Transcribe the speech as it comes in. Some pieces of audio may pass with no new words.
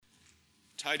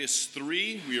Titus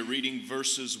 3, we are reading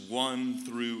verses 1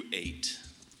 through 8.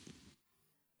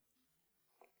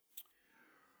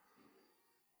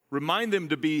 Remind them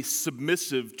to be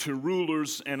submissive to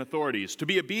rulers and authorities, to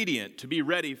be obedient, to be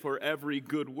ready for every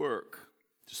good work,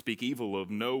 to speak evil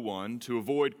of no one, to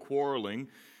avoid quarreling,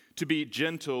 to be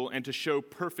gentle, and to show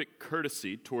perfect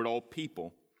courtesy toward all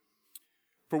people.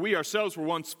 For we ourselves were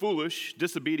once foolish,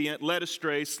 disobedient, led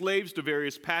astray, slaves to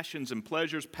various passions and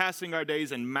pleasures, passing our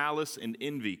days in malice and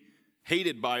envy,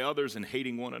 hated by others and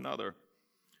hating one another.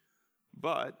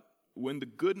 But when the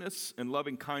goodness and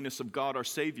loving kindness of God our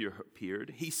Savior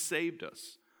appeared, he saved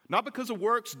us, not because of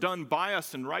works done by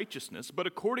us in righteousness, but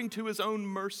according to his own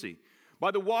mercy,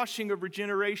 by the washing of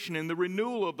regeneration and the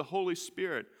renewal of the Holy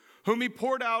Spirit, whom he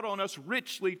poured out on us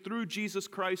richly through Jesus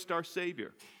Christ our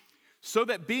Savior, so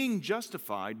that being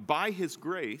justified by his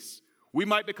grace, we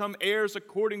might become heirs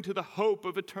according to the hope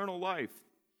of eternal life.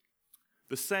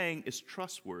 The saying is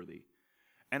trustworthy,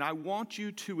 and I want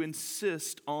you to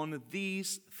insist on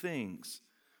these things,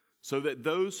 so that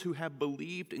those who have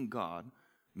believed in God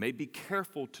may be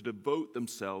careful to devote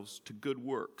themselves to good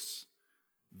works.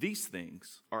 These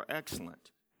things are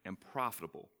excellent and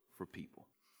profitable for people.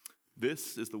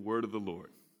 This is the word of the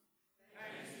Lord.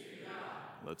 Thanks be to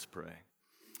God. Let's pray.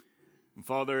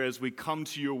 Father, as we come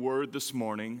to your word this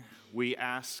morning, we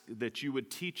ask that you would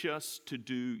teach us to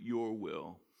do your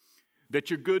will, that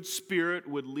your good spirit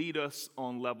would lead us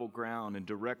on level ground and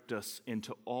direct us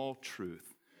into all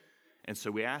truth. And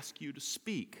so we ask you to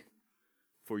speak,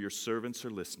 for your servants are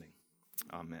listening.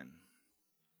 Amen.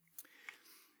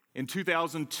 In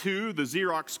 2002, the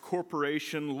Xerox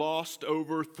Corporation lost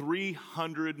over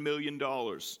 $300 million.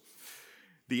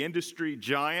 The industry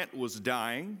giant was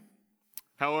dying.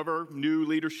 However, new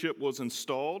leadership was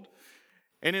installed,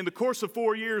 and in the course of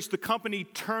 4 years, the company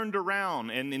turned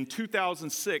around, and in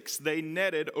 2006, they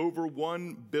netted over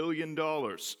 $1 billion.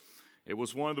 It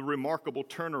was one of the remarkable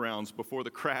turnarounds before the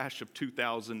crash of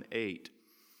 2008.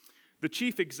 The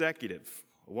chief executive,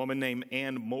 a woman named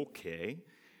Anne Mulcahy,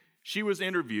 she was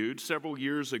interviewed several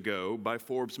years ago by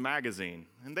Forbes magazine,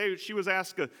 and she was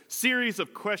asked a series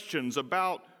of questions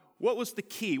about what was the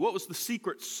key? What was the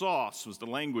secret sauce, was the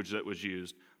language that was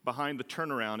used behind the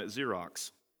turnaround at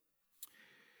Xerox.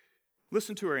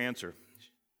 Listen to her answer.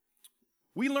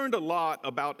 We learned a lot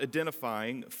about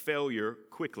identifying failure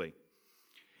quickly.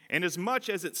 And as much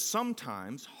as it's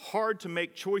sometimes hard to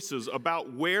make choices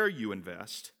about where you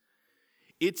invest,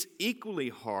 it's equally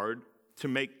hard to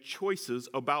make choices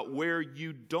about where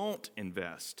you don't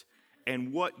invest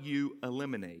and what you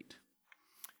eliminate.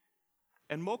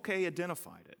 And Mulcahy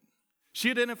identified it. She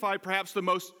identified perhaps the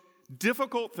most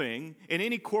difficult thing in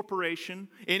any corporation,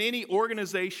 in any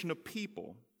organization of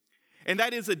people, and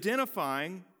that is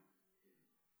identifying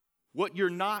what you're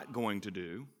not going to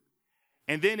do,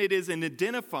 and then it is in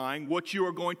identifying what you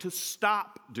are going to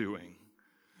stop doing.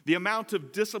 The amount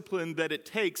of discipline that it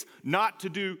takes not to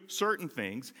do certain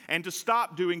things and to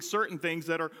stop doing certain things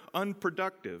that are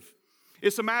unproductive.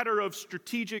 It's a matter of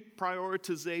strategic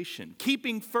prioritization,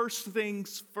 keeping first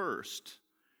things first,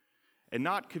 and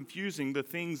not confusing the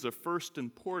things of first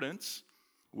importance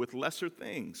with lesser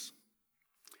things.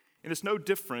 And it's no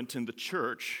different in the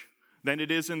church than it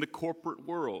is in the corporate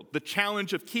world. The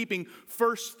challenge of keeping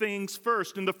first things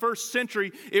first. In the first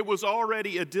century, it was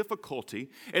already a difficulty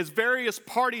as various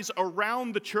parties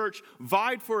around the church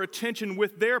vied for attention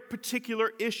with their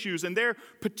particular issues and their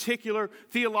particular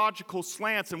theological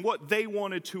slants and what they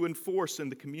wanted to enforce in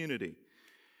the community.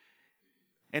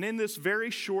 And in this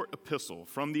very short epistle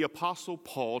from the Apostle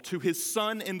Paul to his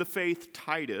son in the faith,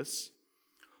 Titus,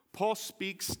 Paul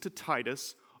speaks to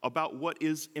Titus about what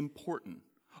is important,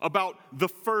 about the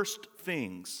first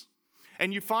things.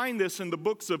 And you find this in the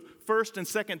books of 1st and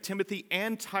 2nd Timothy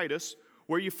and Titus,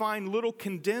 where you find little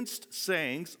condensed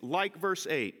sayings like verse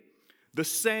 8. The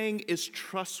saying is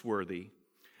trustworthy,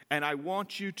 and I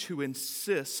want you to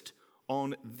insist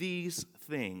on these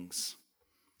things.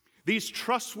 These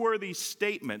trustworthy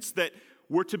statements that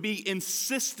were to be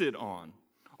insisted on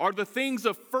are the things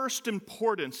of first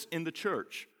importance in the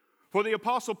church. For the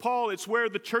Apostle Paul, it's where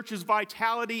the church's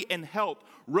vitality and health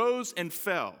rose and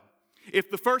fell.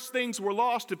 If the first things were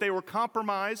lost, if they were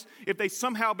compromised, if they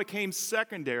somehow became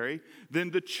secondary, then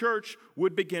the church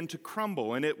would begin to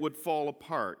crumble and it would fall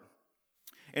apart.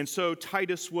 And so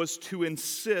Titus was to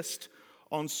insist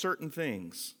on certain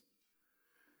things.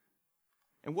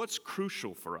 And what's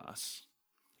crucial for us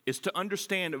is to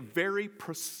understand very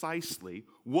precisely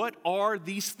what are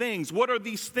these things? What are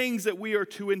these things that we are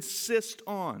to insist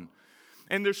on?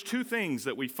 And there's two things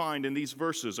that we find in these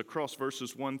verses across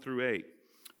verses 1 through 8.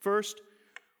 First,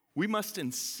 we must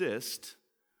insist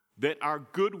that our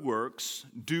good works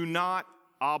do not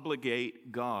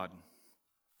obligate God.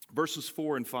 Verses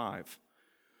 4 and 5.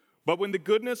 But when the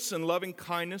goodness and loving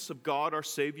kindness of God our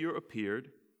Savior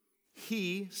appeared,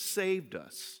 he saved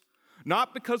us,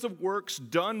 not because of works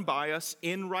done by us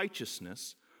in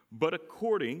righteousness, but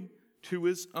according to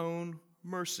his own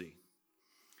mercy.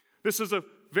 This is a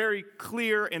very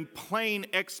clear and plain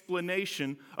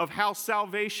explanation of how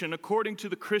salvation, according to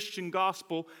the Christian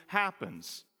gospel,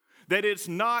 happens. That it's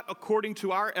not according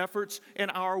to our efforts and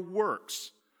our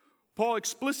works. Paul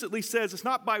explicitly says it's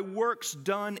not by works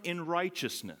done in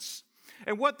righteousness.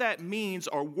 And what that means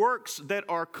are works that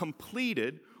are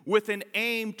completed with an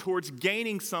aim towards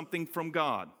gaining something from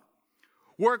God.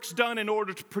 Works done in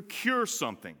order to procure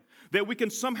something, that we can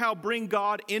somehow bring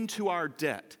God into our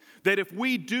debt. That if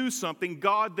we do something,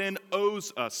 God then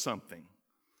owes us something.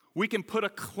 We can put a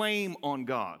claim on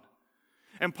God.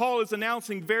 And Paul is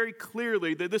announcing very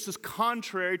clearly that this is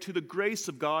contrary to the grace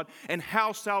of God and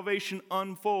how salvation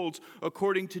unfolds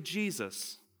according to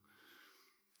Jesus.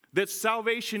 That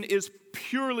salvation is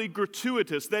purely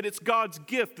gratuitous, that it's God's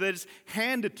gift, that it's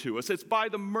handed to us. It's by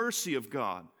the mercy of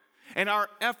God. And our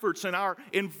efforts and our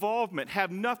involvement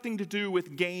have nothing to do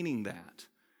with gaining that.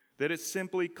 That it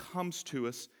simply comes to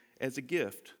us as a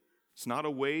gift. It's not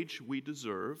a wage we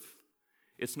deserve.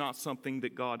 It's not something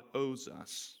that God owes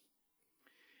us.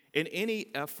 In any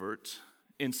effort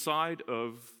inside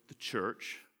of the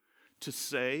church to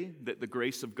say that the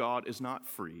grace of God is not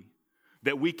free,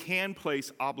 that we can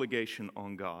place obligation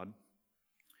on God,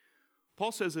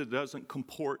 Paul says it doesn't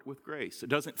comport with grace. It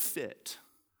doesn't fit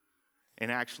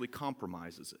and actually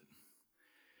compromises it.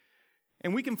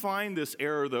 And we can find this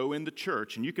error, though, in the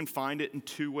church, and you can find it in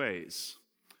two ways.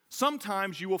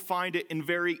 Sometimes you will find it in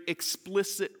very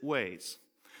explicit ways.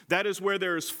 That is where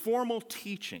there is formal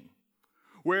teaching,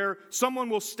 where someone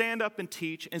will stand up and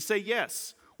teach and say,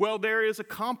 yes, well, there is a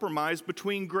compromise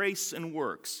between grace and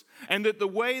works, and that the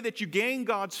way that you gain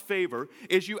God's favor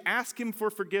is you ask him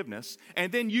for forgiveness,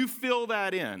 and then you fill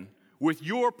that in with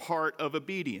your part of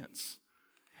obedience,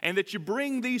 and that you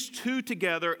bring these two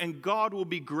together, and God will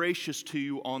be gracious to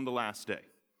you on the last day.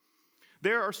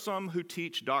 There are some who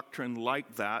teach doctrine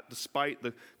like that, despite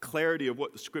the clarity of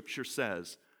what the Scripture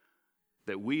says,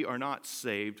 that we are not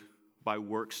saved by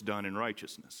works done in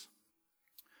righteousness.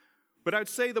 But I'd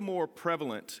say the more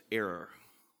prevalent error,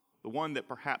 the one that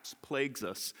perhaps plagues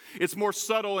us, it's more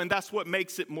subtle, and that's what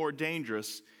makes it more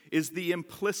dangerous, is the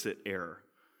implicit error,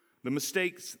 the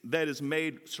mistakes that is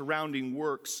made surrounding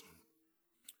works,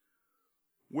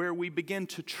 where we begin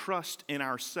to trust in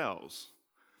ourselves.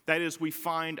 That is, we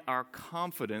find our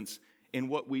confidence in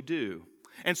what we do.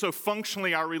 And so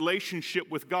functionally, our relationship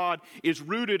with God is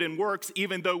rooted in works,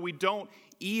 even though we don't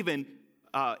even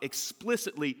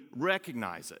explicitly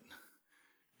recognize it.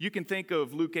 You can think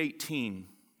of Luke 18,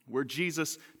 where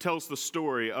Jesus tells the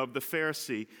story of the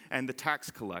Pharisee and the tax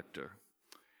collector.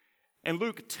 And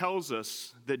Luke tells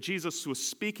us that Jesus was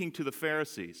speaking to the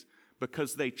Pharisees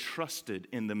because they trusted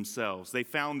in themselves. They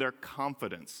found their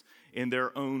confidence in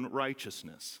their own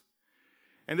righteousness.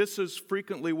 And this is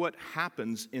frequently what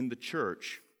happens in the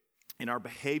church, in our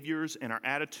behaviors and our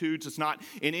attitudes. It's not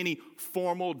in any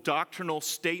formal doctrinal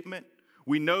statement.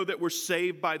 We know that we're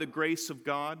saved by the grace of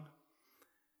God,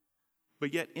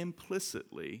 but yet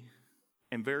implicitly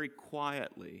and very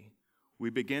quietly, we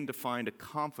begin to find a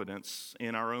confidence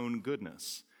in our own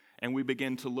goodness, and we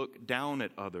begin to look down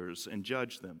at others and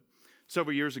judge them.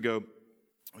 Several years ago,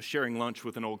 I was sharing lunch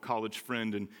with an old college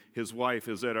friend, and his wife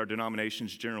is at our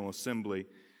denomination's General Assembly.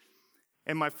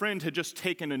 And my friend had just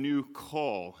taken a new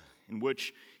call in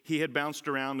which he had bounced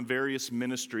around in various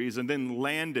ministries and then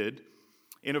landed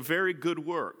in a very good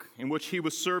work in which he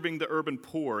was serving the urban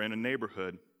poor in a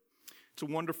neighborhood. It's a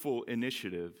wonderful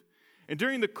initiative. And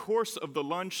during the course of the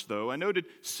lunch, though, I noted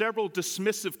several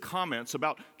dismissive comments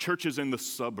about churches in the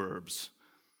suburbs.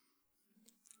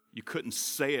 You couldn't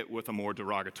say it with a more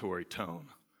derogatory tone.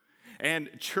 And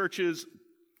churches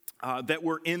that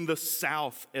were in the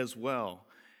South as well.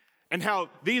 And how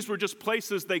these were just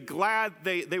places they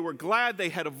were glad they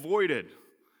had avoided.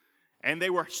 And they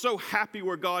were so happy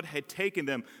where God had taken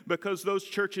them because those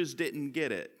churches didn't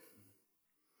get it.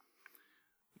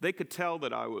 They could tell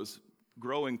that I was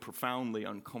growing profoundly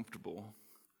uncomfortable.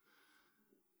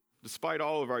 Despite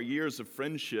all of our years of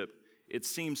friendship, it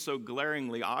seemed so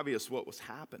glaringly obvious what was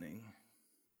happening.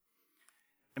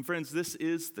 And friends, this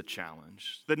is the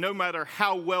challenge, that no matter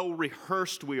how well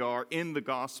rehearsed we are in the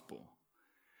gospel,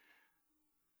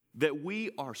 that we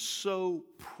are so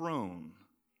prone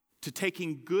to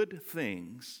taking good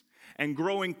things and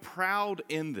growing proud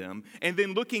in them, and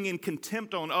then looking in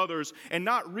contempt on others and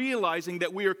not realizing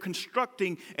that we are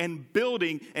constructing and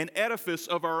building an edifice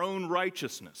of our own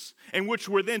righteousness, in which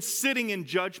we're then sitting in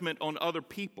judgment on other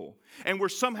people, and we're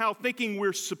somehow thinking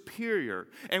we're superior,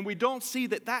 and we don't see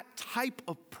that that type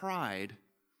of pride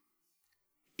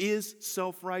is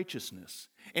self-righteousness.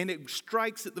 And it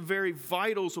strikes at the very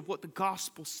vitals of what the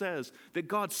gospel says, that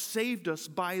God saved us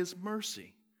by his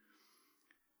mercy.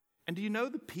 And do you know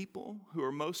the people who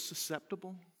are most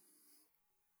susceptible?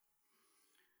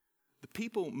 The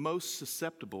people most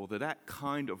susceptible to that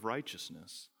kind of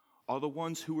righteousness are the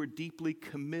ones who are deeply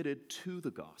committed to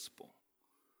the gospel.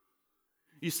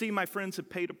 You see, my friends had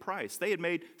paid a price. They had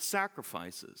made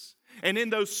sacrifices. And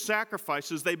in those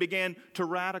sacrifices, they began to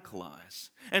radicalize.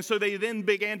 And so they then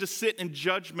began to sit in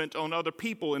judgment on other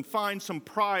people and find some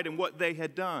pride in what they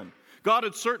had done. God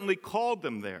had certainly called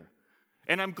them there.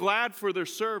 And I'm glad for their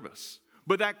service.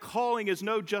 But that calling is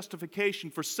no justification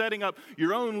for setting up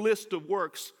your own list of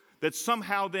works that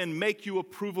somehow then make you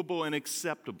approvable and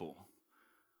acceptable.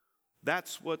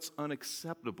 That's what's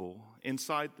unacceptable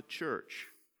inside the church.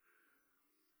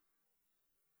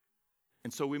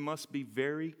 And so we must be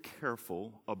very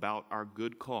careful about our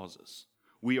good causes.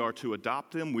 We are to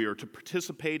adopt them, we are to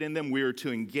participate in them, we are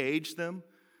to engage them.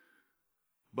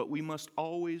 But we must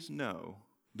always know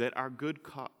that our good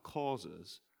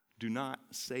causes do not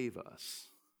save us.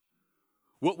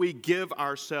 What we give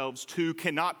ourselves to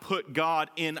cannot put God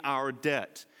in our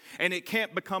debt. And it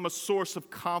can't become a source of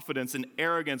confidence and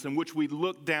arrogance in which we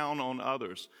look down on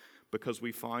others because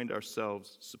we find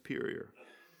ourselves superior.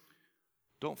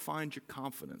 Don't find your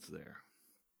confidence there.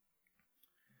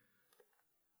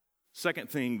 Second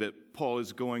thing that Paul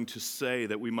is going to say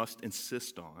that we must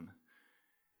insist on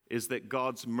is that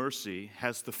God's mercy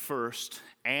has the first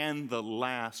and the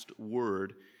last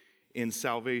word in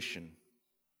salvation.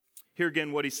 Here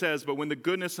again what he says, but when the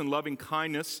goodness and loving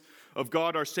kindness of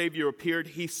God our Savior appeared,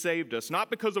 he saved us,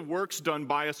 not because of works done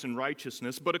by us in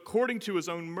righteousness, but according to his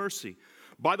own mercy,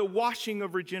 by the washing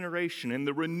of regeneration and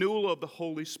the renewal of the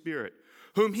Holy Spirit,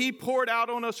 whom he poured out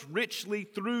on us richly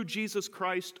through Jesus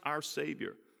Christ our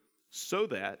Savior, so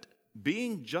that,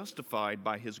 being justified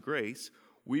by his grace,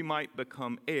 we might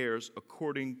become heirs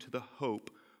according to the hope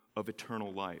of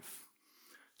eternal life.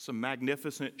 It's a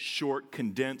magnificent, short,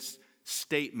 condensed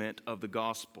statement of the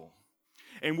gospel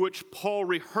in which Paul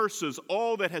rehearses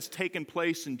all that has taken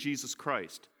place in Jesus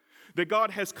Christ, that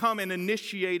God has come and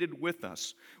initiated with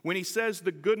us. When he says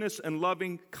the goodness and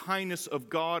loving kindness of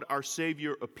God, our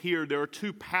Savior, appeared, there are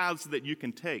two paths that you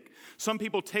can take. Some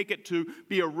people take it to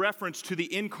be a reference to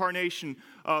the incarnation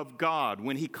of God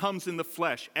when he comes in the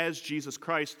flesh as Jesus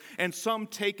Christ. And some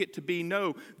take it to be,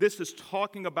 no, this is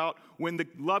talking about when the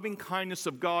loving kindness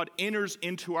of God enters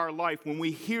into our life, when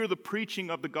we hear the preaching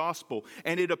of the gospel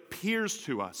and it appears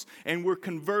to us and we're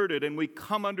converted and we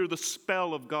come under the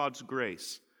spell of God's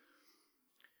grace.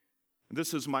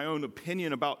 This is my own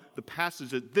opinion about the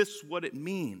passage, that this is what it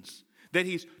means. That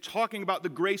he's talking about the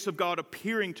grace of God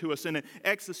appearing to us in an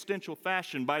existential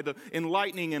fashion by the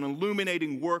enlightening and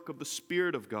illuminating work of the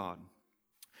Spirit of God.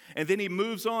 And then he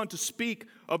moves on to speak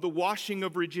of the washing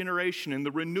of regeneration and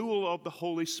the renewal of the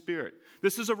Holy Spirit.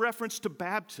 This is a reference to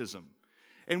baptism,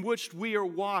 in which we are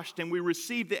washed and we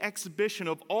receive the exhibition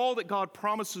of all that God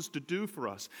promises to do for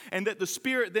us, and that the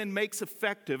Spirit then makes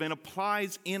effective and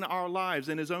applies in our lives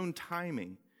in his own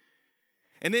timing.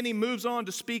 And then he moves on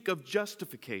to speak of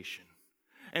justification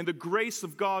and the grace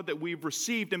of God that we've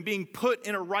received and being put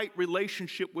in a right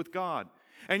relationship with God.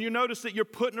 And you notice that you're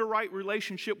put in a right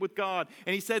relationship with God,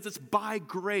 and he says it's by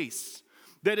grace,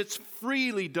 that it's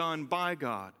freely done by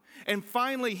God. And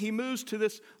finally, he moves to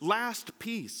this last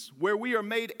piece where we are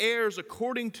made heirs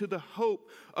according to the hope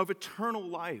of eternal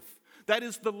life. That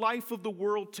is the life of the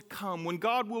world to come, when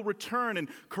God will return and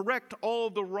correct all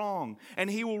the wrong, and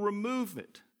he will remove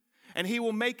it. And he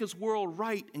will make his world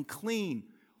right and clean,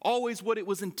 always what it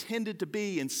was intended to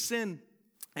be, and sin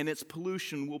and its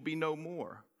pollution will be no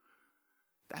more.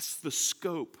 That's the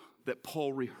scope that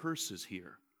Paul rehearses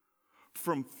here.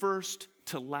 From first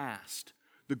to last,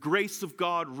 the grace of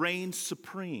God reigns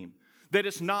supreme, that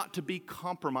it's not to be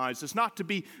compromised, it's not to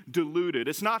be diluted,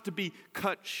 it's not to be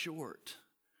cut short.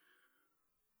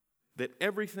 That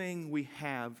everything we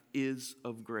have is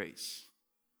of grace.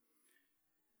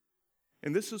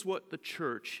 And this is what the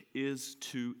church is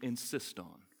to insist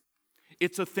on.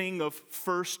 It's a thing of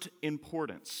first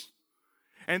importance,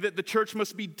 and that the church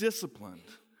must be disciplined.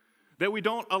 That we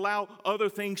don't allow other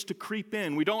things to creep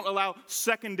in. We don't allow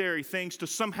secondary things to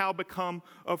somehow become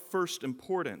of first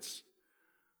importance.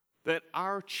 That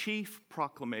our chief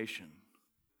proclamation,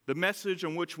 The message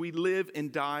on which we live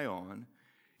and die on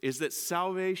is that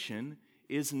salvation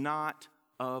is not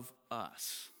of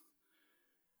us.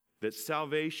 That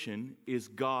salvation is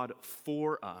God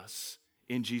for us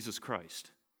in Jesus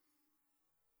Christ.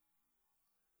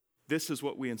 This is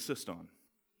what we insist on.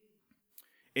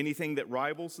 Anything that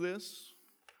rivals this,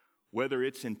 whether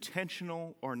it's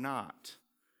intentional or not,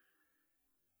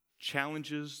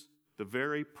 challenges the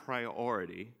very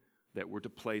priority that we're to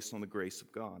place on the grace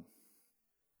of God.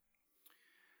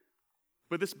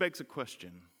 But this begs a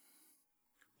question.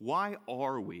 Why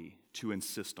are we to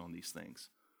insist on these things?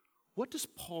 What does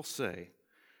Paul say?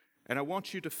 And I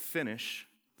want you to finish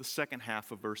the second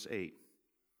half of verse 8.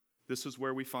 This is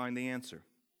where we find the answer.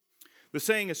 The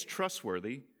saying is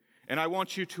trustworthy, and I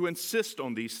want you to insist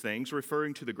on these things,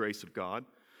 referring to the grace of God,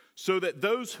 so that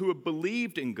those who have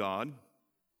believed in God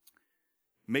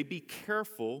may be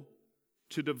careful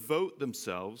to devote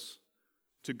themselves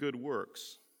to good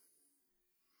works.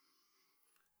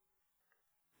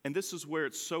 And this is where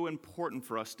it's so important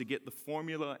for us to get the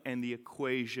formula and the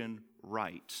equation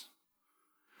right.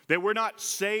 That we're not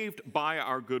saved by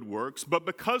our good works, but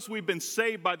because we've been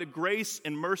saved by the grace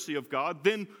and mercy of God,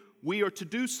 then we are to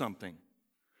do something,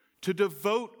 to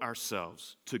devote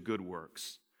ourselves to good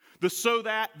works. The so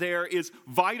that there is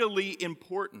vitally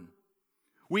important.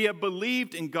 We have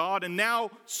believed in God, and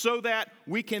now so that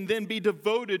we can then be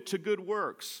devoted to good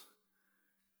works.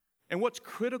 And what's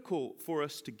critical for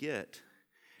us to get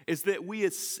is that we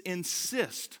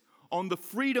insist on the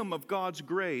freedom of God's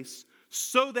grace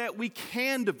so that we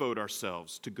can devote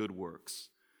ourselves to good works.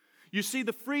 You see,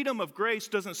 the freedom of grace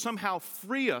doesn't somehow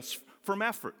free us from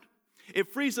effort.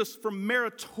 It frees us from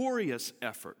meritorious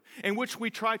effort in which we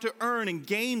try to earn and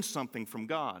gain something from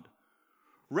God.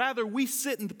 Rather, we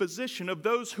sit in the position of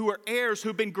those who are heirs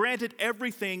who've been granted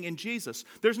everything in Jesus.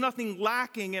 There's nothing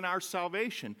lacking in our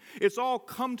salvation. It's all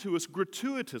come to us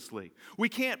gratuitously. We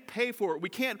can't pay for it. We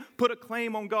can't put a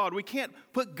claim on God. We can't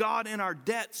put God in our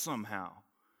debt somehow.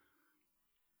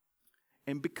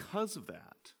 And because of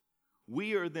that,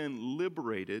 we are then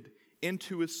liberated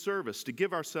into His service to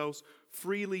give ourselves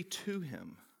freely to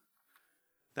Him.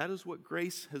 That is what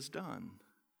grace has done.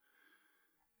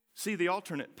 See, the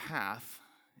alternate path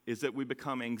is that we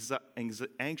become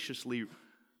anxiously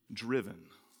driven,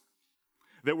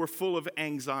 that we're full of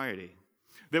anxiety,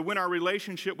 that when our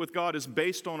relationship with God is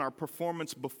based on our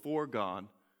performance before God,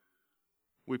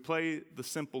 we play the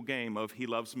simple game of He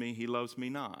loves me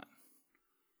not.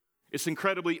 It's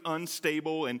incredibly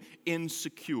unstable and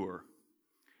insecure,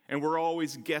 and we're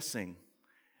always guessing,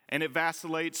 and it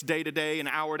vacillates day to day and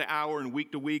hour to hour and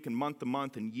week to week and month to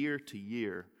month and year to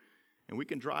year. And we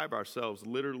can drive ourselves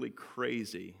literally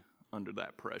crazy under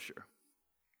that pressure.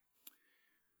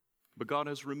 But God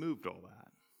has removed all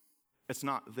that. It's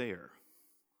not there.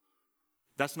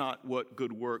 That's not what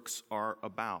good works are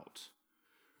about.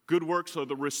 Good works are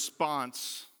the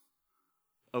response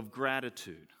of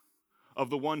gratitude, of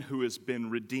the one who has been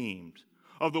redeemed,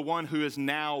 of the one who is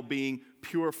now being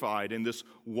purified in this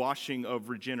washing of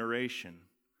regeneration.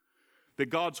 That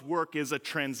God's work is a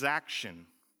transaction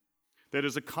that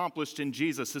is accomplished in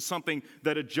Jesus, is something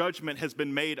that a judgment has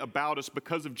been made about us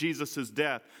because of Jesus'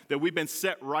 death, that we've been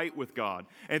set right with God.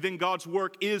 And then God's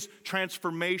work is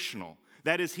transformational.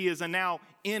 That is, He is now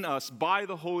in us by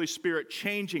the Holy Spirit,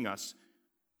 changing us,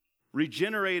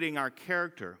 regenerating our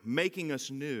character, making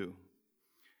us new.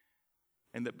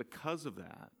 And that because of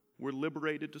that, we're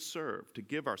liberated to serve, to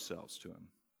give ourselves to Him.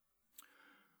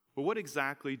 But what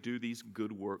exactly do these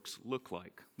good works look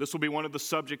like? This will be one of the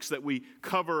subjects that we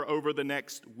cover over the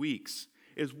next weeks,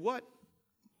 is what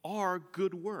are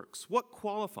good works? What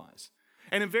qualifies?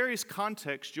 And in various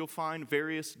contexts, you'll find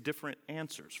various different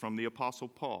answers from the Apostle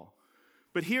Paul.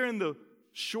 But here in the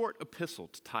short epistle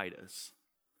to Titus,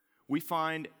 we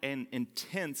find an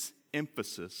intense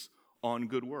emphasis on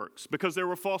good works because there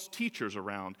were false teachers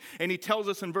around. And he tells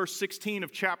us in verse 16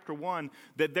 of chapter 1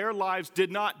 that their lives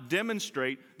did not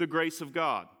demonstrate the grace of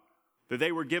God, that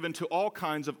they were given to all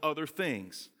kinds of other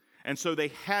things. And so they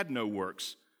had no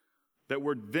works that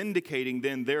were vindicating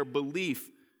then their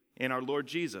belief in our Lord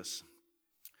Jesus.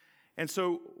 And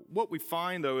so what we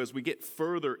find, though, as we get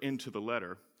further into the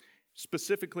letter,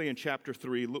 specifically in chapter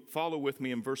 3, follow with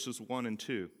me in verses 1 and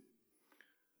 2.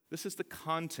 This is the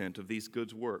content of these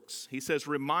good works. He says,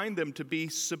 remind them to be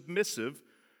submissive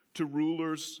to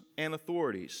rulers and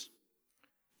authorities,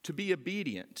 to be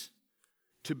obedient,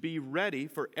 to be ready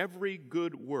for every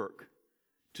good work,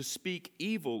 to speak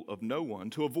evil of no one,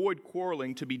 to avoid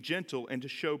quarreling, to be gentle, and to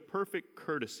show perfect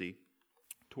courtesy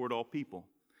toward all people.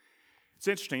 It's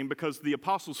interesting because the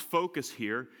apostles' focus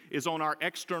here is on our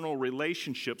external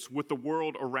relationships with the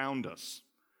world around us.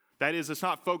 That is, it's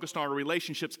not focused on our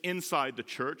relationships inside the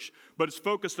church, but it's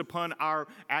focused upon our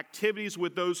activities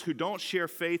with those who don't share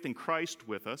faith in Christ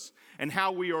with us and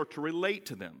how we are to relate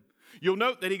to them. You'll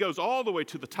note that he goes all the way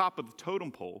to the top of the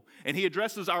totem pole, and he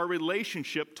addresses our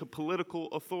relationship to political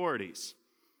authorities.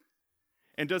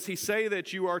 And does he say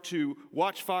that you are to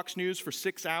watch Fox News for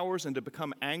 6 hours and to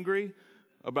become angry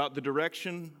about the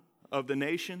direction of the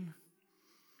nation?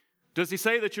 Does he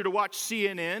say that you're to watch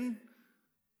CNN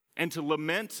and to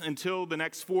lament until the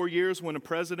next 4 years when a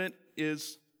president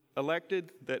is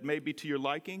elected that may be to your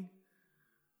liking?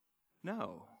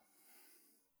 No.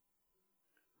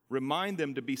 Remind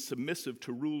them to be submissive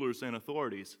to rulers and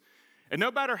authorities. And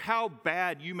no matter how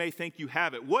bad you may think you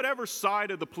have it, whatever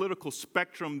side of the political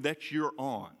spectrum that you're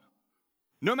on,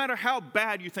 no matter how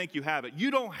bad you think you have it,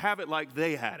 you don't have it like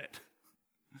they had it.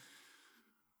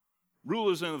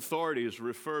 Rulers and authorities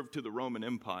referred to the Roman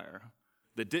Empire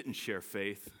that didn't share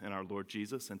faith in our Lord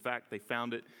Jesus. In fact, they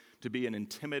found it to be an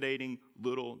intimidating,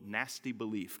 little, nasty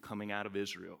belief coming out of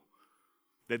Israel,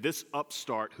 that this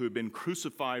upstart who had been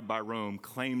crucified by Rome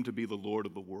claimed to be the Lord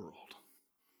of the world.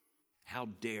 How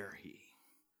dare he?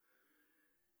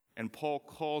 And Paul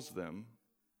calls them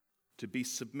to be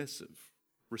submissive,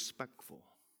 respectful.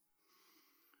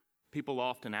 People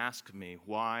often ask me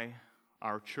why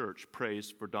our church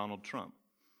prays for Donald Trump.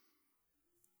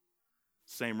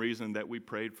 Same reason that we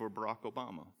prayed for Barack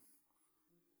Obama.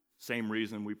 Same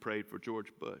reason we prayed for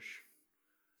George Bush.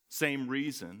 Same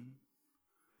reason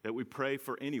that we pray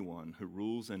for anyone who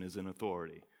rules and is in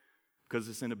authority, because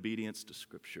it's in obedience to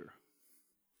Scripture.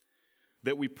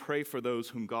 That we pray for those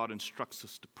whom God instructs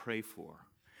us to pray for.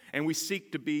 And we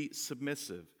seek to be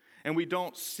submissive. And we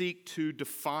don't seek to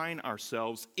define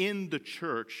ourselves in the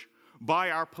church by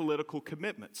our political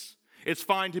commitments. It's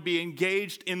fine to be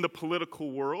engaged in the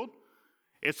political world.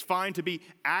 It's fine to be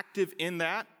active in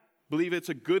that. Believe it's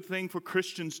a good thing for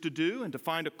Christians to do and to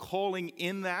find a calling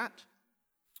in that.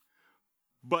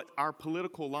 But our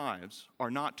political lives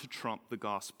are not to trump the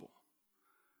gospel.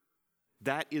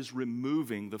 That is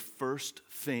removing the first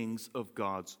things of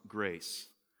God's grace.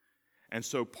 And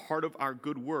so part of our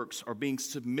good works are being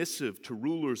submissive to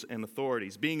rulers and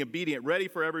authorities, being obedient, ready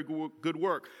for every good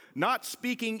work, not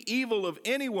speaking evil of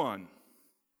anyone.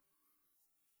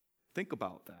 Think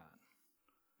about that.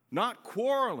 Not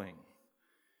quarreling,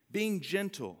 being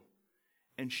gentle,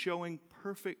 and showing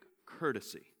perfect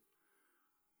courtesy.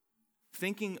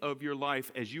 Thinking of your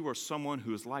life as you are someone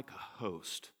who is like a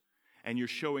host, and you're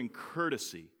showing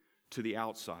courtesy to the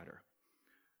outsider.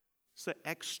 It's the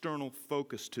external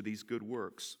focus to these good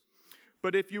works.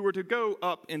 But if you were to go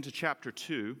up into chapter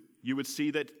 2, you would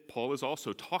see that Paul is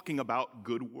also talking about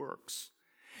good works.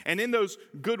 And in those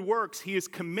good works, he is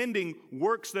commending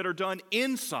works that are done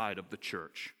inside of the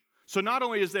church. So not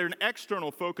only is there an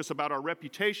external focus about our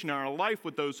reputation and our life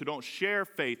with those who don't share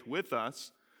faith with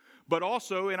us, but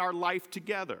also in our life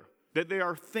together, that there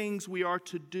are things we are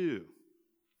to do.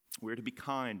 We're to be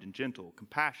kind and gentle,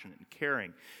 compassionate and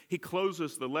caring. He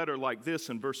closes the letter like this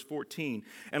in verse 14,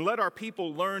 and let our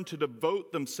people learn to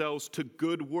devote themselves to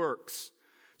good works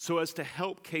so as to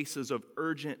help cases of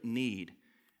urgent need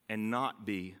and not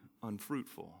be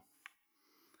unfruitful.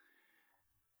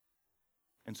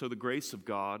 And so the grace of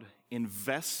God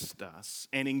invests us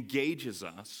and engages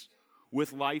us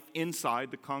with life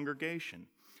inside the congregation,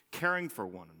 caring for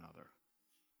one another,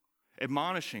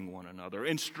 admonishing one another,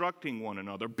 instructing one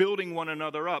another, building one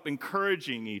another up,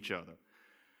 encouraging each other.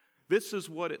 This is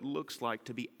what it looks like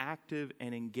to be active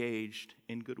and engaged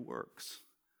in good works.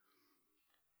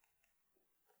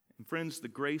 And friends, the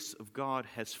grace of God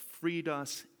has freed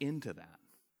us into that.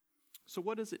 So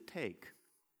what does it take?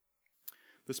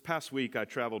 This past week, I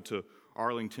traveled to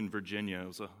Arlington, Virginia. It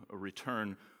was a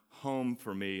return home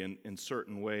for me in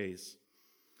certain ways.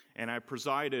 And I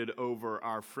presided over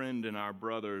our friend and our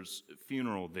brother's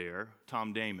funeral there,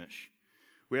 Tom Damish.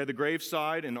 We had the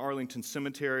graveside in Arlington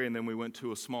Cemetery, and then we went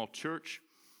to a small church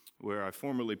where I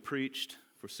formerly preached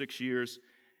for 6 years,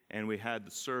 and we had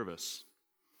the service.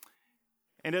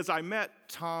 And as I met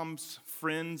Tom's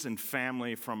friends and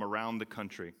family from around the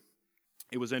country,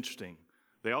 it was interesting.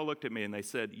 They all looked at me and they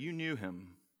said, "You knew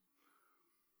him."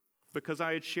 Because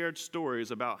I had shared stories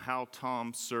about how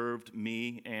Tom served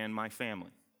me and my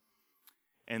family.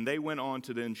 And they went on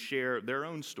to then share their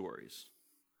own stories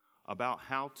about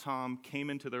how Tom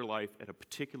came into their life at a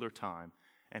particular time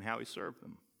and how he served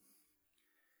them.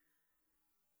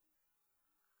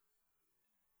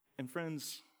 And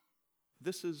friends,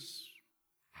 this is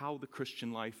how the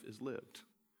Christian life is lived.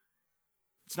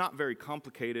 It's not very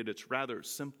complicated, it's rather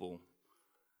simple.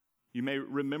 You may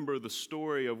remember the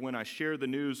story of when I shared the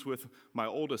news with my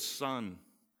oldest son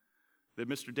that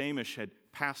Mr. Damish had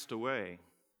passed away,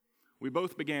 we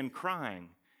both began crying.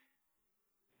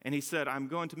 And he said, I'm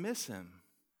going to miss him.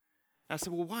 I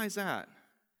said, well, why is that?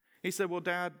 He said, well,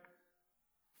 Dad,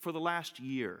 for the last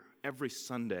year, every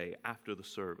Sunday after the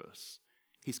service,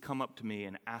 he's come up to me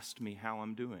and asked me how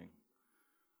I'm doing.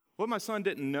 What my son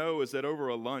didn't know is that over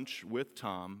a lunch with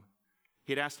Tom,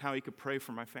 he'd asked how he could pray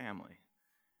for my family.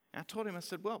 And I told him, I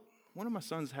said, well, one of my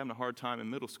sons is having a hard time in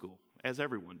middle school, as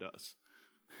everyone does.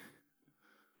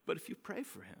 But if you pray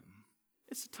for him,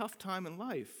 it's a tough time in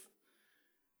life.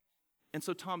 And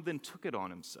so Tom then took it on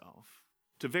himself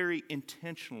to very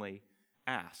intentionally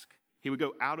ask. He would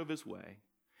go out of his way,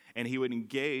 and he would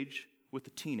engage with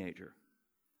the teenager.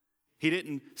 He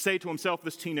didn't say to himself,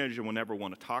 this teenager will never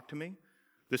want to talk to me.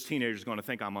 This teenager is going to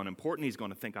think I'm unimportant. He's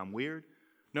going to think I'm weird.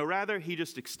 No, rather, he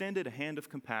just extended a hand of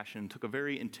compassion and took a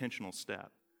very intentional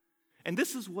step. And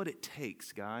this is what it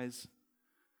takes, guys.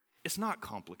 It's not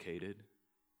complicated.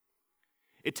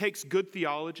 It takes good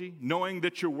theology, knowing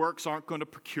that your works aren't going to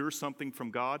procure something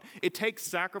from God. It takes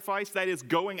sacrifice, that is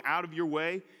going out of your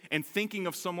way and thinking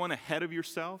of someone ahead of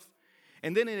yourself.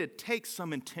 And then it takes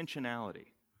some intentionality,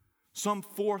 some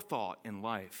forethought in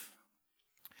life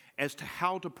as to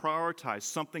how to prioritize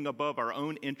something above our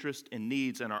own interests and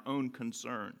needs and our own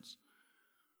concerns.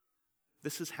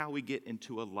 This is how we get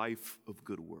into a life of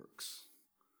good works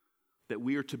that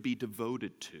we are to be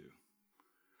devoted to.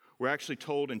 We're actually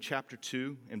told in chapter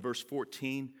 2, in verse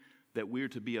 14, that we're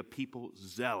to be a people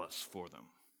zealous for them.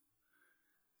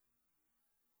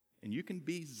 And you can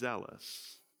be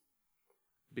zealous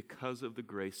because of the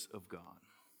grace of God.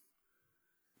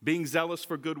 Being zealous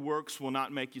for good works will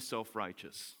not make you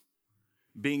self-righteous.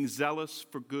 Being zealous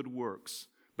for good works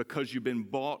because you've been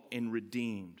bought and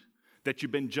redeemed, that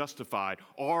you've been justified,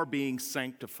 are being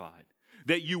sanctified,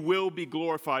 that you will be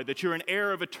glorified, that you're an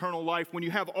heir of eternal life. When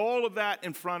you have all of that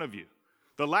in front of you,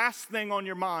 the last thing on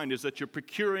your mind is that you're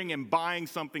procuring and buying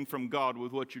something from God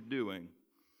with what you're doing.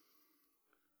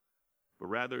 But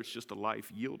rather, it's just a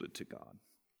life yielded to God.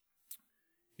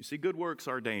 You see, good works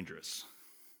are dangerous.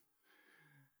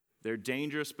 They're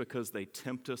dangerous because they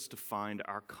tempt us to find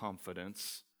our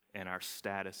confidence and our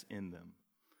status in them.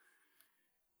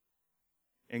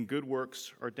 And good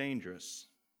works are dangerous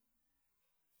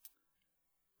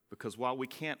because while we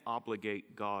can't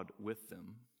obligate God with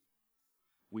them,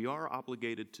 we are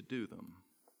obligated to do them.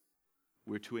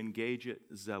 We're to engage it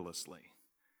zealously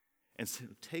and so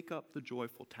take up the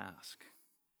joyful task.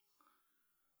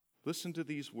 Listen to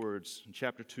these words in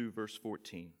chapter 2, verse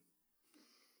 14.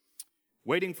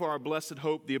 Waiting for our blessed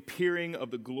hope, the appearing of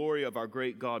the glory of our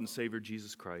great God and Savior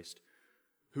Jesus Christ,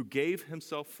 who gave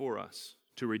himself for us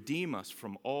to redeem us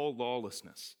from all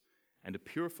lawlessness and to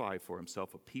purify for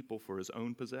himself a people for his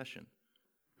own possession,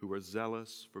 who are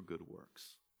zealous for good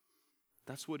works.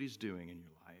 That's what he's doing in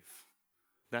your life.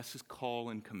 That's his call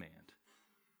and command.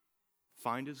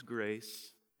 Find his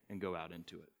grace and go out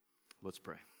into it. Let's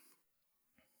pray.